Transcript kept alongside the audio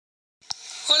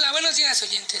Hola, buenos días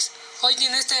oyentes. Hoy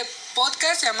en este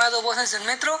podcast llamado Voces del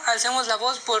Metro, alcemos la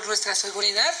voz por nuestra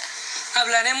seguridad.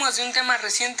 Hablaremos de un tema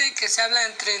reciente que se habla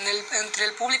entre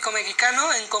el público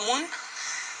mexicano en común.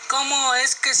 Cómo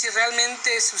es que si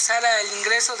realmente se usara el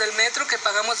ingreso del metro que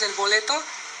pagamos del boleto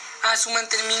a su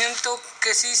mantenimiento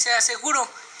que sí sea seguro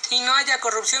y no haya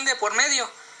corrupción de por medio.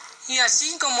 Y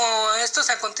así como estos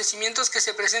acontecimientos que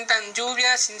se presentan,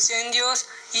 lluvias, incendios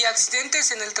y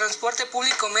accidentes en el transporte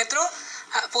público metro,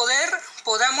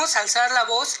 podamos alzar la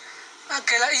voz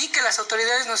y que las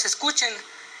autoridades nos escuchen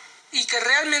y que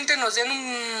realmente nos den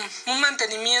un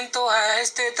mantenimiento a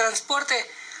este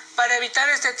transporte para evitar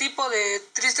este tipo de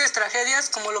tristes tragedias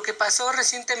como lo que pasó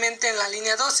recientemente en la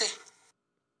línea 12.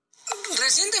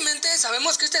 Recientemente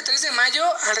sabemos que este 3 de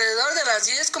mayo, alrededor de las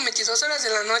 10:22 de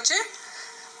la noche,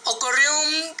 ocurrió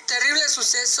un terrible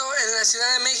suceso en la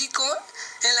Ciudad de México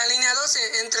en la línea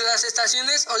 12 entre las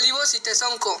estaciones Olivos y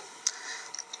Tezonco.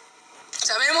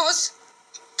 Sabemos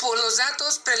por los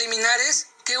datos preliminares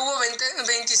que hubo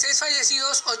 26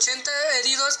 fallecidos, 80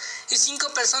 heridos y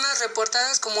 5 personas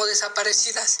reportadas como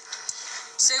desaparecidas.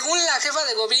 Según la jefa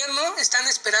de gobierno, están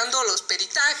esperando los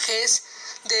peritajes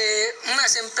de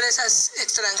unas empresas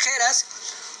extranjeras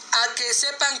a que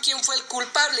sepan quién fue el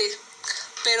culpable.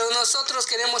 Pero nosotros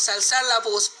queremos alzar la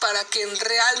voz para que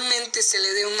realmente se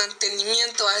le dé un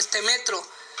mantenimiento a este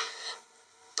metro,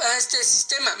 a este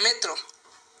sistema metro.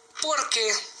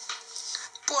 Porque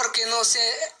no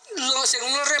sé,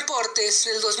 según los reportes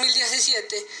del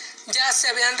 2017, ya se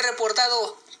habían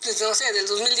reportado, del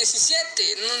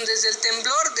 2017, desde el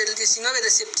temblor del 19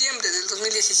 de septiembre del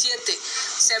 2017,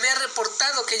 se había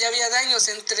reportado que ya había daños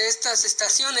entre estas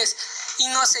estaciones y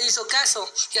no se hizo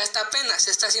caso, y hasta apenas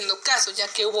se está haciendo caso, ya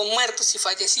que hubo muertos y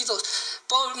fallecidos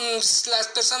por las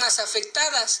personas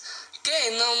afectadas,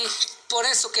 por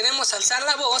eso queremos alzar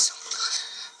la voz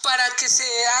para que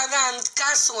se hagan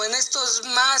caso en estos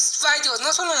más fallos,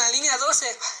 no solo en la línea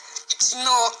 12,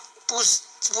 sino pues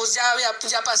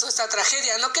ya pasó esta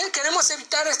tragedia, ¿no? Que queremos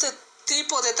evitar este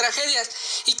tipo de tragedias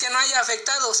y que no haya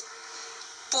afectados,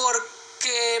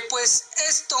 porque pues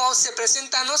esto se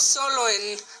presenta no solo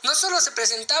se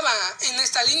presentaba en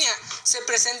esta línea, se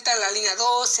presenta en la línea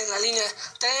 2, en la línea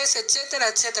 3, etcétera,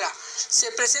 etcétera.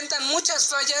 Se presentan muchas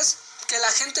fallas que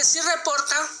la gente sí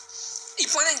reporta y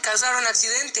pueden causar un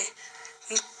accidente,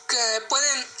 que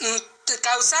pueden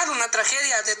causar una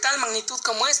tragedia de tal magnitud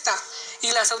como esta,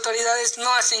 y las autoridades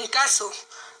no hacen caso.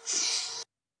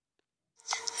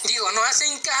 No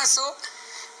hacen caso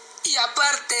y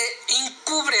aparte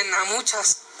encubren a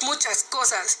muchas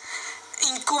cosas.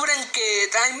 Encubren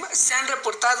que se han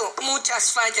reportado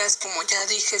muchas fallas, como ya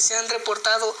dije, se han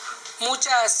reportado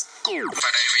muchas.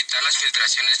 Para evitar las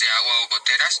filtraciones de agua o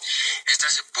goteras,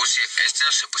 estas se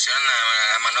pusieron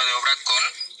a mano de obra con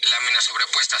láminas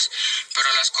sobrepuestas,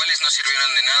 pero las cuales no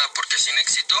sirvieron de nada porque sin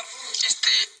éxito,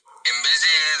 en vez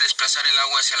de desplazar el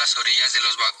agua hacia las orillas de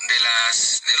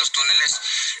los túneles,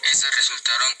 estas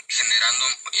resultaron generando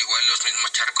igual los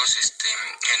mismos charcos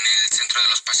en el centro de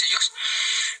los pasillos.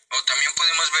 O también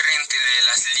podemos ver entre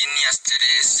las líneas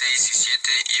 3, 6 y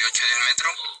 7 y 8 del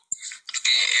metro,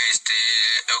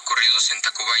 que ocurridos en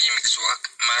Tacubaya y Mixcoac,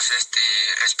 más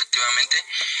respectivamente,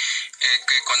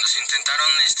 que cuando se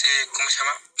intentaron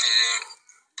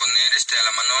poner a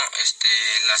la mano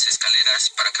las escaleras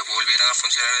para que volvieran a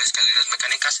funcionar las escaleras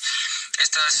mecánicas,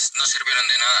 estas no sirvieron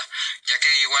de nada, ya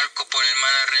que igual por el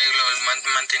mal arreglo, el mal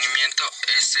mantenimiento,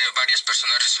 varias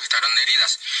personas resultaron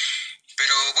heridas.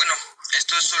 Pero bueno,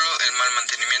 esto es solo el mal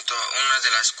mantenimiento, una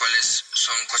de las cuales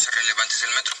son cosas relevantes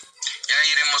del metro. Ya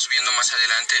iremos viendo más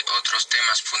adelante otros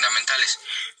temas fundamentales,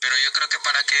 pero yo creo que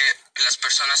para que las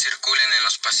personas circulen en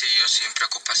los pasillos sin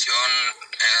preocupación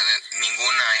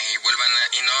ninguna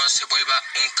y no se vuelva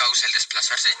un caos el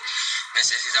desplazarse,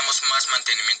 necesitamos más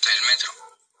mantenimiento del metro.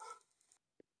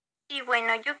 Y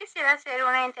bueno, yo quisiera hacer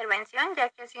una intervención, ya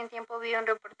que hace un tiempo vi un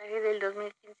reportaje del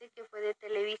 2015 que fue de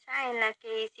Televisa, en la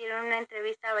que hicieron una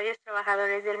entrevista a varios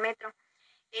trabajadores del metro.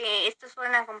 Estos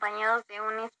fueron acompañados de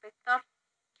un inspector.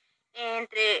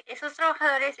 Entre esos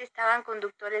trabajadores estaban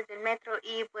conductores del metro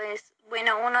y pues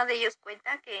bueno, uno de ellos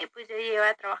cuenta que pues ya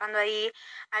lleva trabajando ahí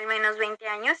al menos 20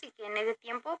 años y que en ese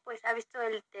tiempo pues ha visto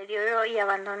el deterioro y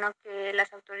abandono que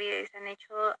las autoridades han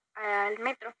hecho al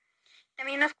metro.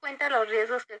 También nos cuenta los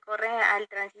riesgos que corre al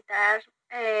transitar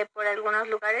por algunos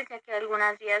lugares, ya que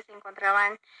algunas vías se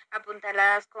encontraban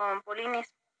apuntaladas con polines.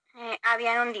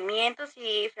 Habían hundimientos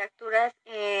y fracturas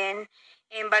en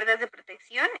bardas de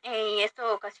protección y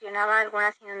esto ocasionaba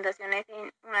algunas inundaciones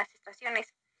en unas estaciones.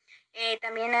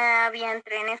 También habían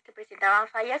trenes que presentaban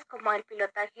fallas como el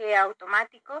pilotaje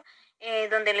automático,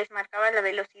 donde les marcaba la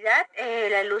velocidad,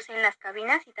 la luz en las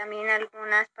cabinas y también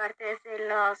algunas partes de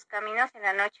los caminos en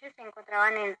la noche se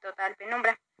encontraban en total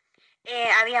penumbra.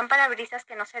 Habían parabrisas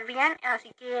que no servían,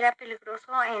 así que era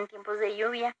peligroso en tiempos de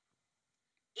lluvia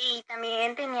y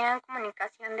también tenían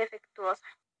comunicación defectuosa.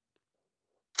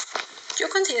 Yo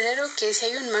considero que si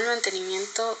hay un mal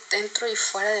mantenimiento dentro y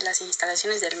fuera de las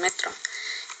instalaciones del metro,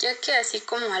 ya que así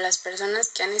como a las personas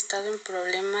que han estado en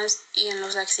problemas y en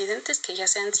los accidentes que ya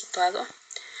se han situado,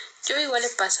 yo igual he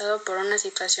pasado por una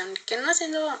situación que no ha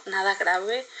sido nada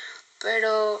grave,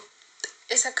 pero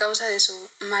es a causa de su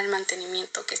mal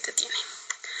mantenimiento que tiene.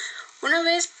 Una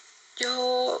vez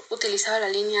yo utilizaba la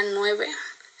línea 9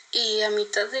 y a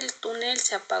mitad del túnel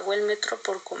se apagó el metro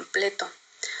por completo.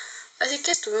 Así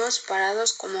que estuvimos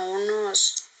parados como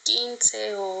unos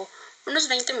 15 o unos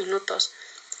 20 minutos.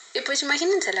 Y pues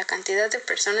imagínense la cantidad de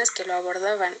personas que lo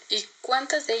abordaban y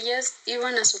cuántas de ellas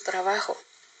iban a su trabajo.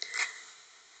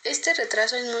 Este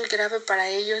retraso es muy grave para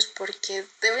ellos porque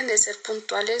deben de ser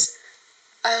puntuales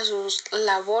a sus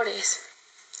labores.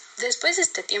 Después de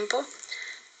este tiempo,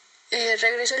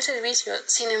 regresó el servicio.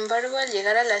 Sin embargo, al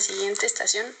llegar a la siguiente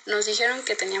estación, nos dijeron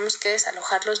que teníamos que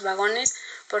desalojar los vagones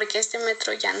porque este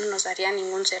metro ya no nos daría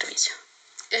ningún servicio.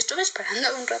 Estuve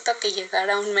esperando un rato a que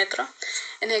llegara un metro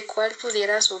en el cual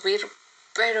pudiera subir,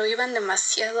 pero iban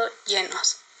demasiado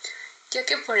llenos, ya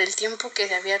que por el tiempo que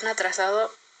se habían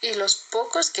atrasado y los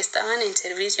pocos que estaban en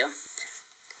servicio,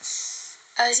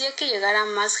 hacía que llegara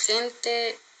más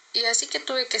gente y así que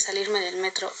tuve que salirme del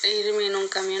metro e irme en un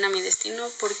camión a mi destino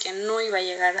porque no iba a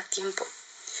llegar a tiempo.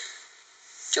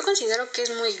 Yo considero que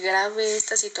es muy grave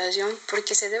esta situación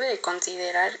porque se debe de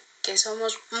considerar que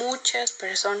somos muchas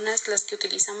personas las que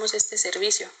utilizamos este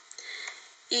servicio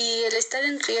y el estar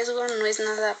en riesgo no es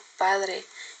nada padre,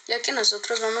 ya que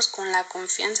nosotros vamos con la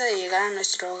confianza de llegar a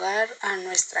nuestro hogar, a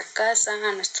nuestra casa,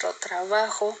 a nuestro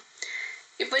trabajo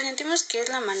y pues sentimos que es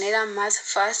la manera más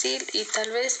fácil y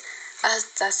tal vez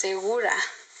hasta segura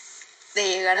de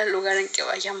llegar al lugar en que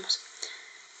vayamos.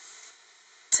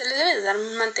 Se le debe dar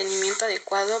un mantenimiento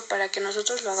adecuado para que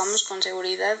nosotros lo hagamos con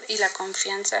seguridad y la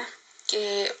confianza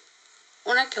que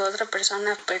una que otra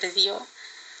persona perdió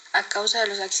a causa de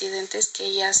los accidentes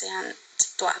que ya se han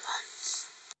situado.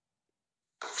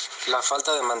 La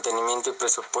falta de mantenimiento y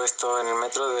presupuesto en el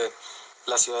metro de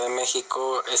la Ciudad de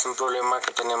México es un problema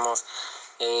que tenemos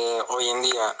hoy en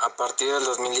día. A partir del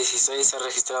 2016 se ha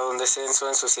registrado un descenso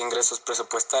en sus ingresos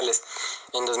presupuestales.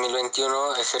 En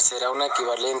 2021 ejercerá un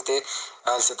equivalente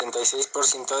al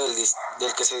 76%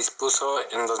 del que se dispuso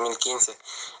en 2015.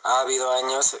 Ha habido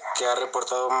años que ha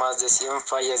reportado más de 100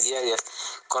 fallas diarias.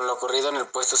 Con lo ocurrido en el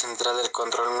puesto central del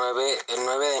control 9, el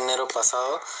 9 de enero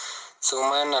pasado,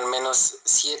 suman al menos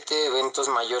 7 eventos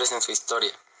mayores en su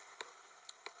historia.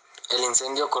 El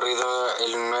incendio ocurrido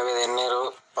el 9 de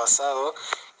enero pasado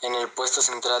en el puesto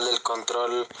central del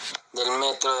control del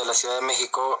metro de la Ciudad de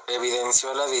México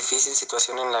evidenció la difícil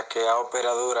situación en la que ha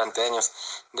operado durante años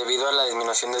debido a la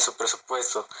disminución de su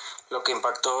presupuesto, lo que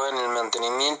impactó en el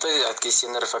mantenimiento y la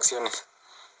adquisición de refacciones.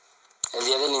 El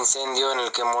día del incendio en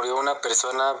el que murió una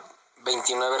persona,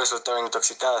 29 resultaron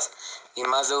intoxicadas y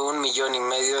más de 1,5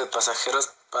 millones de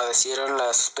pasajeros padecieron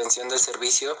la suspensión del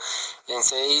servicio en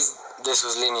 6 de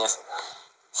sus líneas.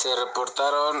 Se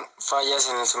reportaron fallas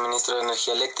en el suministro de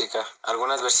energía eléctrica.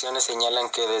 Algunas versiones señalan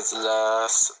que desde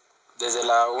las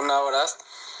 1 hora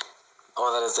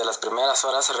o desde las primeras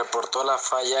horas se reportó la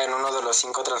falla en uno de los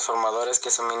 5 transformadores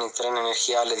que suministran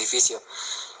energía al edificio,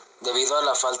 debido a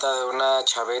la falta de una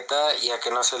chaveta y a que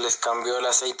no se les cambió el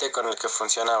aceite con el que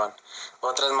funcionaban.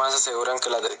 Otras más aseguran que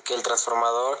el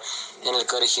transformador en el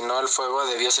que originó el fuego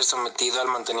debió ser sometido al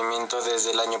mantenimiento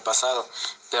desde el año pasado,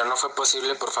 pero no fue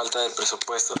posible por falta de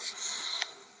presupuesto.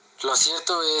 Lo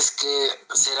cierto es que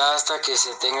será hasta que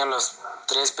se tengan los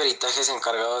 3 peritajes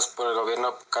encargados por el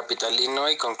gobierno capitalino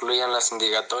y concluyan las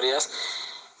indagatorias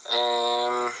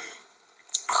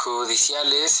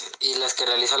judiciales y las que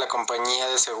realiza la compañía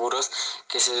de seguros,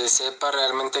 que se sepa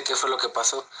realmente qué fue lo que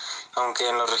pasó, aunque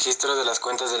en los registros de las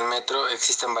cuentas del metro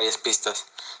existen varias pistas.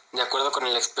 De acuerdo con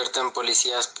el experto en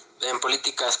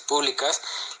políticas públicas,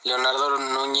 Leonardo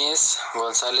Núñez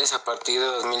González, a partir de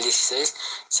 2016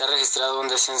 se ha registrado un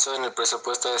descenso en el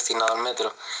presupuesto destinado al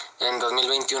metro. En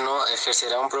 2021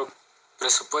 ejercerá un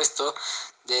presupuesto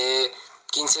de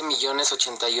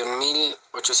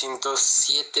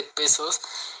 15,081,807 pesos,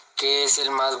 que es el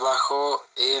más bajo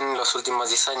en los últimos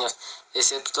 10 años,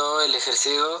 excepto el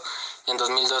ejercido en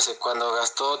 2012, cuando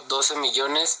gastó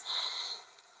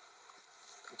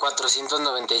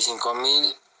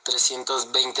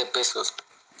 12,495,320 pesos.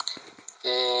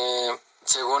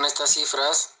 Según estas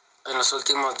cifras, en los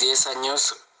últimos 10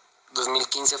 años,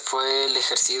 2015 fue el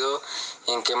ejercicio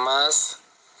en que más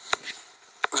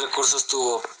recursos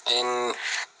tuvo en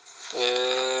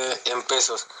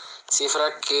pesos,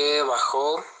 cifra que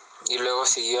bajó y luego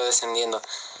siguió descendiendo.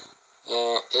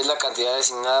 Es la cantidad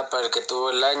designada para el que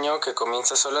tuvo el año que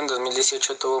comienza. Solo en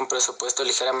 2018 tuvo un presupuesto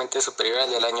ligeramente superior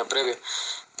al del año previo,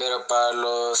 pero para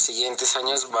los siguientes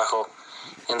años bajó.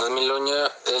 En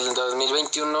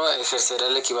 2021 ejercerá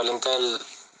el equivalente al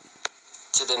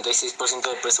 76%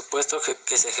 del presupuesto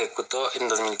que se ejecutó en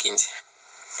 2015.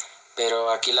 Pero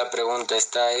aquí la pregunta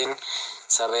está en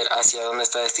saber hacia dónde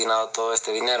está destinado todo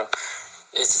este dinero.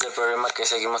 Este es el problema que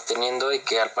seguimos teniendo y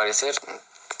que al parecer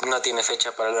no tiene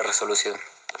fecha para la resolución.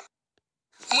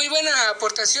 Muy buena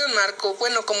aportación, Marco.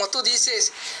 Bueno, como tú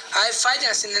dices, hay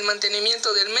fallas en el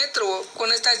mantenimiento del metro.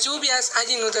 Con estas lluvias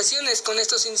hay inundaciones, con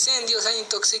estos incendios hay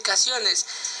intoxicaciones.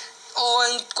 O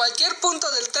en cualquier punto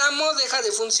del tramo deja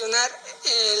de funcionar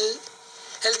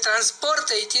el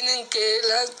transporte y tienen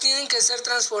que ser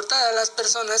transportadas las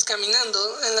personas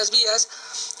caminando en las vías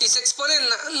y se exponen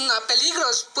a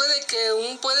peligros. Puede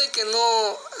que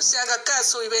no se haga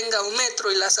caso y venga un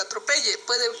metro y las atropelle.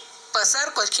 Puede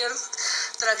pasar cualquier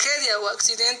tragedia o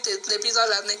accidente debido a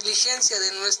la negligencia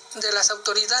de las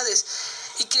autoridades,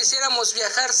 y quisiéramos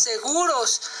viajar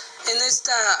seguros en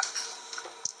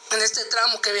este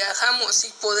tramo que viajamos y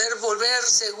poder volver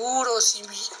seguros y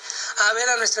a ver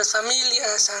a nuestras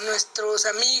familias, a nuestros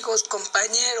amigos,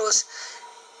 compañeros,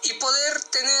 y poder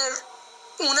tener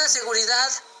una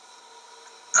seguridad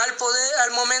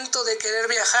al momento de querer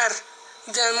viajar,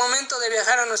 al momento de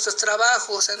viajar a nuestros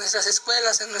trabajos, a nuestras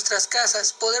escuelas, a nuestras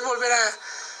casas, poder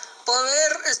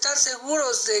estar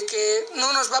seguros de que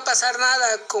no nos va a pasar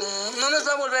nada, no nos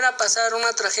va a volver a pasar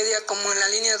una tragedia como en la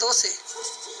línea 12.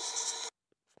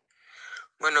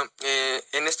 Bueno,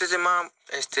 en este tema,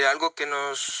 algo que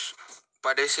nos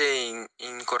parece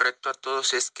incorrecto a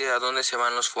todos es que a dónde se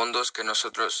van los fondos que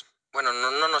nosotros, bueno,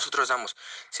 no nosotros damos,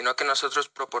 sino que nosotros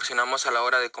proporcionamos a la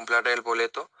hora de comprar el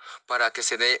boleto para que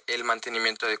se dé el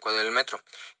mantenimiento adecuado del metro,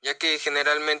 ya que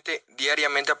generalmente,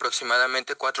 diariamente,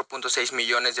 aproximadamente 4.6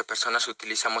 millones de personas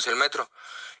utilizamos el metro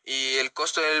y el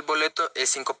costo del boleto es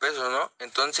 5 pesos, ¿no?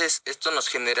 Entonces, esto nos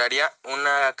generaría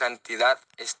una cantidad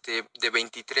de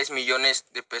 23 millones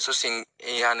de pesos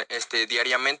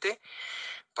diariamente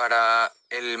para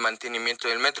el mantenimiento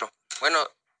del metro. Bueno,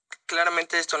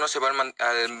 claramente esto no se va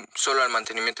solo al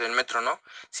mantenimiento del metro, ¿no?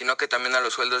 Sino que también a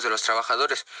los sueldos de los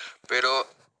trabajadores. Pero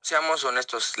seamos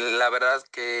honestos, la verdad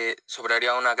que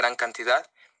sobraría una gran cantidad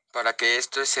para que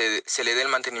esto se le dé el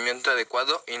mantenimiento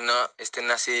adecuado y no estén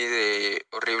así de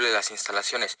horrible las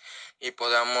instalaciones y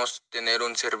podamos tener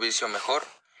un servicio mejor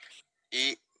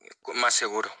y más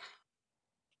seguro.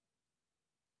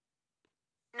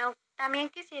 No, también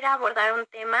quisiera abordar un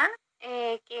tema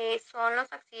que son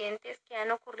los accidentes que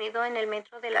han ocurrido en el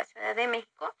metro de la Ciudad de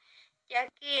México, ya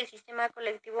que el sistema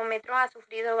colectivo metro ha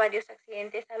sufrido varios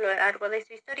accidentes a lo largo de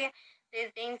su historia,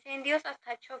 desde incendios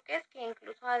hasta choques que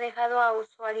incluso ha dejado a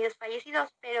usuarios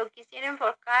fallecidos, pero quisiera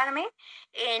enfocarme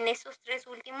en esos tres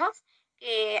últimos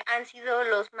que han sido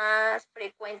los más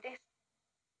frecuentes.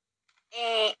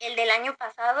 El del año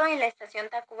pasado en la estación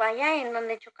Tacubaya, en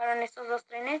donde chocaron estos dos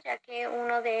trenes, ya que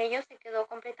uno de ellos se quedó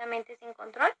completamente sin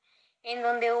control, en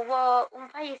donde hubo un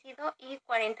fallecido y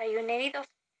 41 heridos.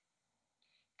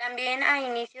 También a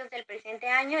inicios del presente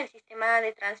año, el sistema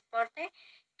de transporte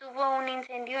tuvo un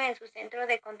incendio en su centro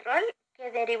de control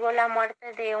que derivó la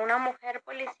muerte de una mujer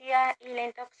policía y la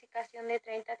intoxicación de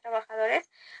 30 trabajadores,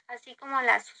 así como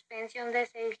la suspensión de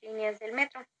 6 líneas del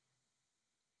metro.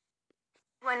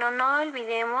 Bueno, no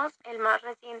olvidemos el más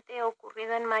reciente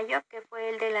ocurrido en mayo, que fue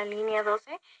el de la línea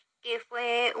 12, que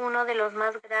fue uno de los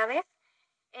más graves,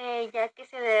 ya que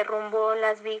se derrumbó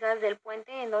las vigas del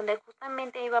puente en donde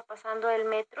justamente iba pasando el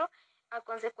metro. A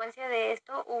consecuencia de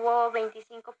esto, hubo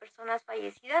 25 personas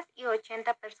fallecidas y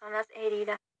 80 personas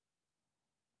heridas.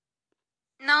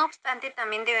 No obstante,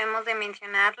 también debemos de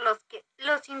mencionar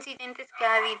los incidentes que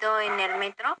ha habido en el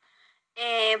metro.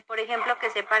 Por ejemplo,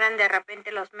 que separan de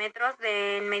repente los metros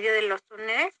en medio de los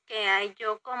túneles, que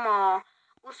yo como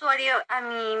usuario a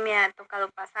mí me ha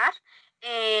tocado pasar.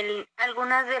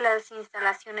 Algunas de las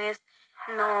instalaciones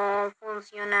no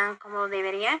funcionan como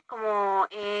deberían, como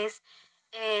es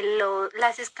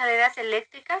las escaleras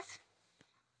eléctricas,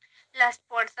 las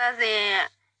puertas de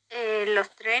los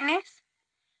trenes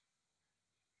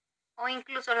o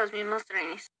incluso los mismos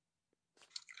trenes.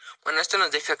 Bueno, esto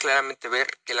nos deja claramente ver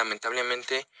que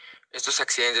lamentablemente estos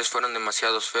accidentes fueron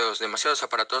demasiado feos, demasiado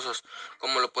aparatosos,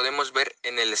 como lo podemos ver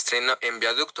en el estreno en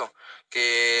Viaducto,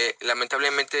 que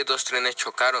lamentablemente 2 trenes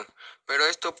chocaron, pero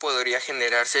esto podría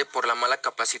generarse por la mala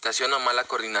capacitación o mala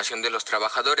coordinación de los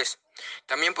trabajadores.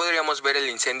 También podríamos ver el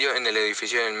incendio en el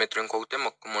edificio del metro en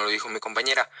Cuauhtémoc, como lo dijo mi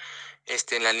compañera,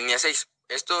 en la línea 6.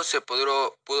 Esto se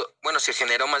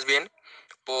generó más bien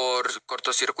por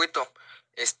cortocircuito,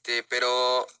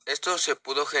 pero esto se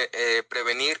pudo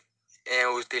prevenir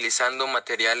utilizando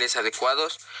materiales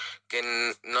adecuados que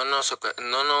no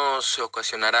nos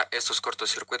ocasionara estos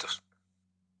cortocircuitos.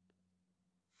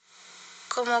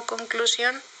 Como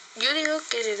conclusión, yo digo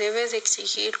que se debe de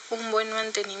exigir un buen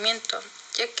mantenimiento,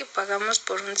 ya que pagamos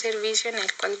por un servicio en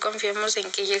el cual confiamos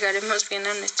en que llegaremos bien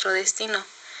a nuestro destino.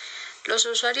 Los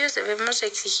usuarios debemos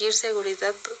exigir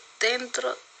seguridad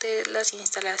dentro de las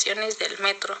instalaciones del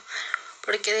metro,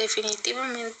 porque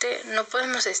definitivamente no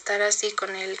podemos estar así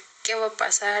con el ¿qué va a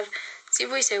pasar? ¿Si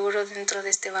voy seguro dentro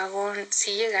de este vagón?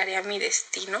 ¿Si llegaré a mi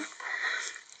destino?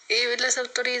 Las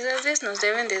autoridades nos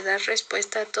deben de dar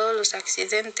respuesta a todos los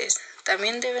accidentes.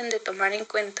 También deben de tomar en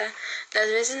cuenta las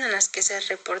veces en las que se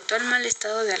reportó el mal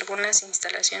estado de algunas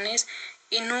instalaciones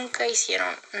y nunca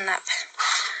hicieron nada.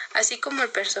 Así como el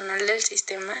personal del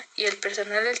sistema y el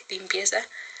personal de limpieza,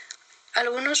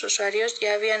 algunos usuarios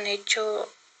ya habían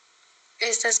hecho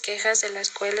estas quejas de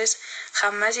las cuales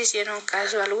jamás hicieron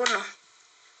caso alguno.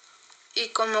 Y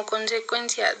como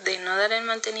consecuencia de no dar el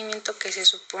mantenimiento que se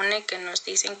supone que nos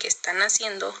dicen que están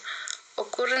haciendo,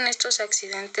 ocurren estos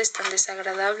accidentes tan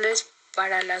desagradables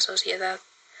para la sociedad.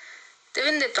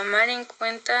 Deben de tomar en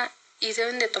cuenta y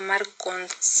deben de tomar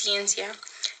conciencia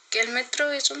que el metro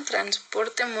es un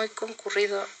transporte muy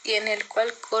concurrido y en el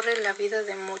cual corre la vida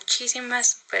de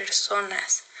muchísimas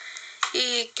personas,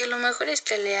 y que lo mejor es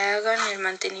que le hagan el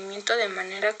mantenimiento de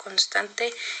manera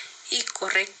constante y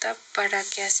correcta para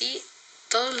que así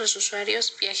todos los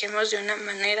usuarios viajemos de una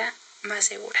manera más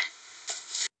segura.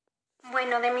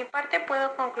 Bueno, de mi parte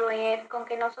puedo concluir con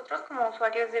que nosotros como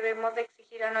usuarios debemos de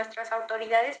exigir a nuestras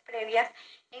autoridades previas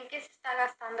en qué se está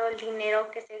gastando el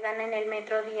dinero que se gana en el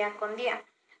metro día con día,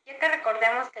 ya que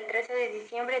recordemos que el 13 de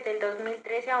diciembre del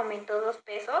 2013 aumentó 2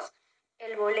 pesos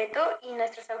el boleto y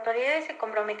nuestras autoridades se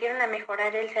comprometieron a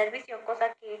mejorar el servicio,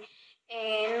 cosa que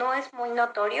no es muy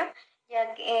notorio,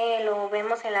 ya que lo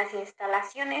vemos en las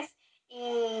instalaciones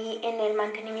y en el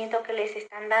mantenimiento que les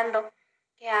están dando,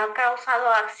 que ha causado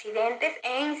accidentes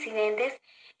e incidentes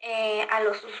a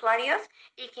los usuarios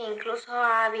y que incluso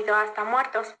ha habido hasta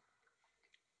muertos.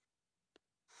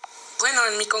 Bueno,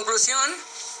 en mi conclusión,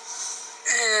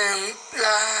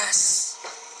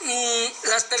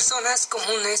 las personas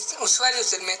comunes,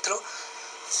 usuarios del metro,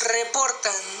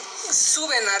 reportan,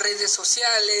 suben a redes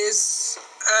sociales,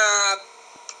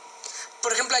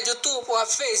 por ejemplo a YouTube o a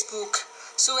Facebook,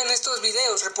 suben estos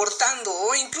videos reportando,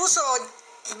 o incluso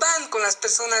van con las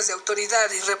personas de autoridad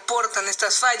y reportan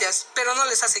estas fallas, pero no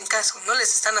les hacen caso, no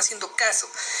les están haciendo caso,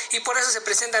 y por eso se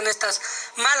presentan estas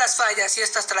malas fallas y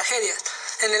estas tragedias,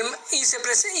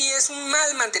 y es un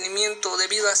mal mantenimiento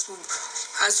debido a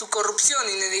su corrupción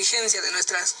y negligencia de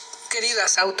nuestras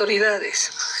queridas autoridades.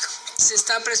 Se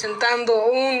está presentando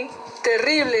un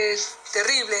terrible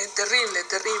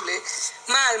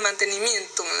mal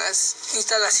mantenimiento en las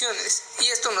instalaciones, y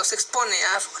esto nos expone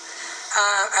a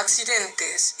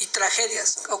accidentes y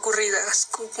tragedias ocurridas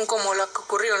como lo que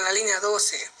ocurrió en la línea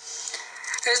 12.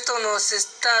 Esto nos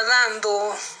está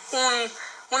dando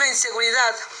una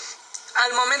inseguridad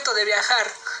al momento de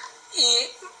viajar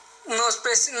y nos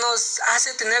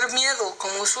hace tener miedo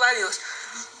como usuarios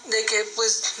de que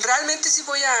pues realmente si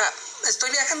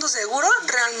estoy viajando seguro,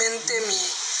 realmente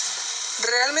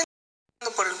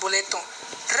por el boleto,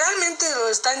 realmente lo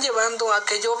están llevando a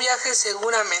que yo viaje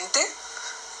seguramente,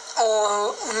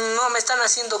 o no me están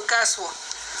haciendo caso,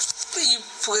 y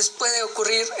pues puede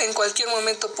ocurrir, en cualquier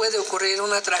momento puede ocurrir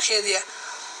una tragedia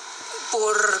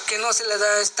porque no se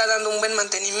le está dando un buen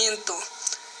mantenimiento,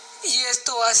 y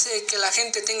esto hace que la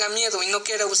gente tenga miedo y no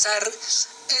quiera usar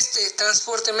este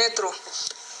transporte metro,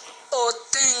 o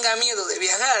tenga miedo de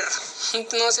viajar,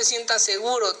 no se sienta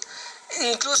seguro.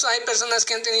 Incluso hay personas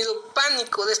que han tenido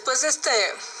pánico después de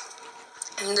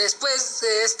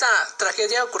esta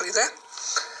tragedia ocurrida.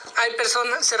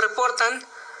 Se reportan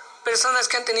personas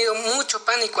que han tenido mucho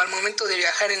pánico al momento de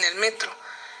viajar en el metro,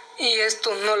 y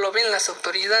esto no lo ven las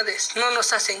autoridades, no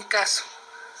nos hacen caso.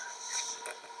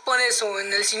 Por eso en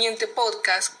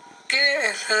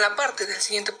la parte del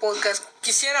siguiente podcast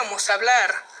quisiéramos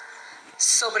hablar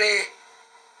sobre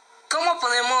cómo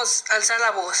podemos alzar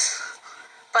la voz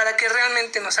para que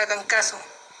realmente nos hagan caso.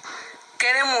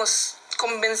 Queremos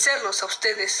convencerlos a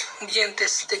ustedes,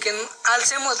 oyentes, de que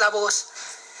alcemos la voz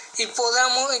y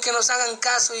podamos, y que nos hagan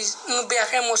caso y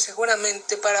viajemos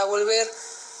seguramente para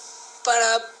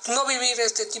no vivir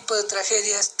este tipo de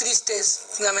tragedias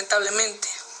tristes, lamentablemente.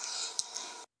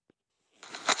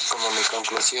 Como mi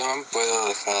conclusión, puedo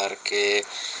dejar que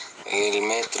el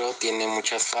metro tiene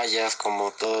muchas fallas,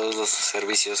 como todos los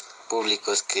servicios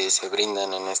públicos que se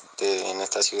brindan en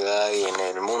esta ciudad y en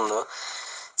el mundo.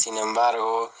 Sin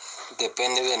embargo,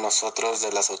 depende de nosotros,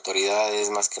 de las autoridades,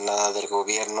 más que nada del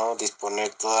gobierno,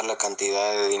 disponer toda la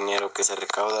cantidad de dinero que se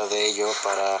recauda de ello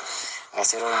para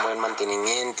hacer un buen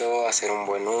mantenimiento, hacer un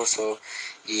buen uso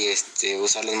y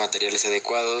usar los materiales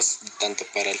adecuados, tanto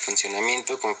para el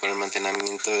funcionamiento como para el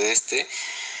mantenimiento de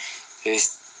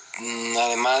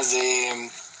además de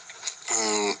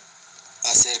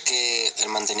hacer que el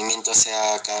mantenimiento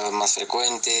sea cada vez más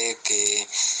frecuente, que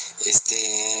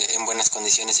esté en buenas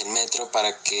condiciones el metro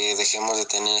para que dejemos de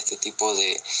tener este tipo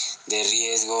de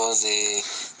riesgos, de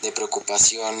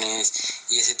preocupaciones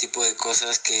y ese tipo de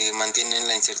cosas que mantienen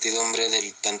la incertidumbre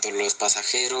de tanto los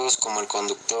pasajeros como el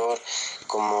conductor,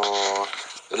 como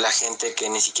la gente que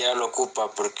ni siquiera lo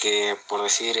ocupa, porque por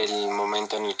decir el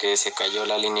momento en el que se cayó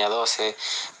la línea 12,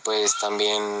 pues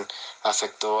también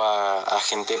afectó a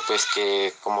gente pues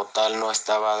que como tal no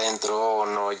estaba dentro o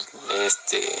no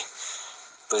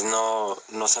pues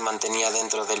no se mantenía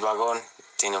dentro del vagón.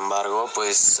 Sin embargo,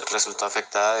 pues resultó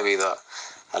afectada debido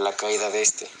a la caída de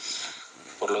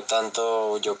Por lo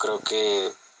tanto, yo creo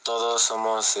que todos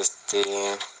somos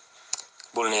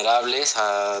vulnerables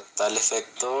a tal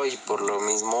efecto y por lo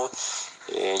mismo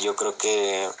yo creo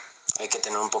que hay que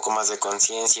tener un poco más de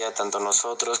conciencia, tanto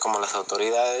nosotros como las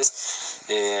autoridades,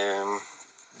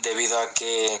 debido a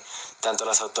que tanto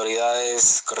las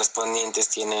autoridades correspondientes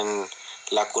tienen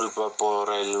la culpa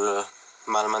por el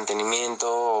mal mantenimiento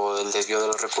o el desvío de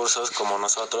los recursos, como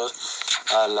nosotros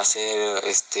al hacer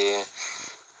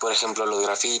por ejemplo los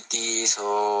grafitis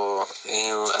o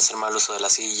hacer mal uso de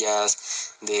las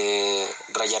sillas, de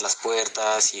rayar las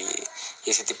puertas y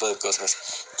ese tipo de cosas.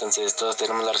 Entonces todos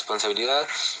tenemos la responsabilidad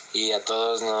y a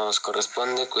todos nos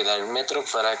corresponde cuidar el metro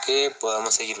para que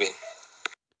podamos seguir bien.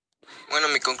 Bueno,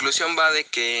 mi conclusión va de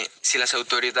que si las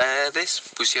autoridades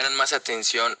pusieran más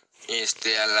atención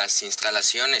a las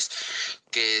instalaciones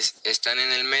que están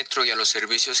en el metro y a los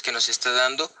servicios que nos está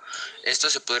dando, esto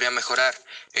se podría mejorar.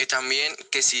 Y también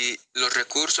que si los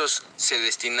recursos se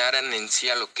destinaran en sí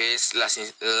a lo que es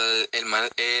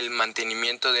el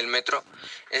mantenimiento del metro,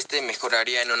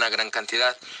 mejoraría en una gran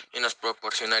cantidad y nos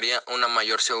proporcionaría una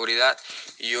mayor seguridad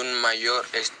y una mayor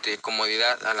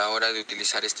comodidad a la hora de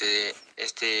utilizar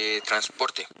este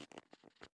transporte.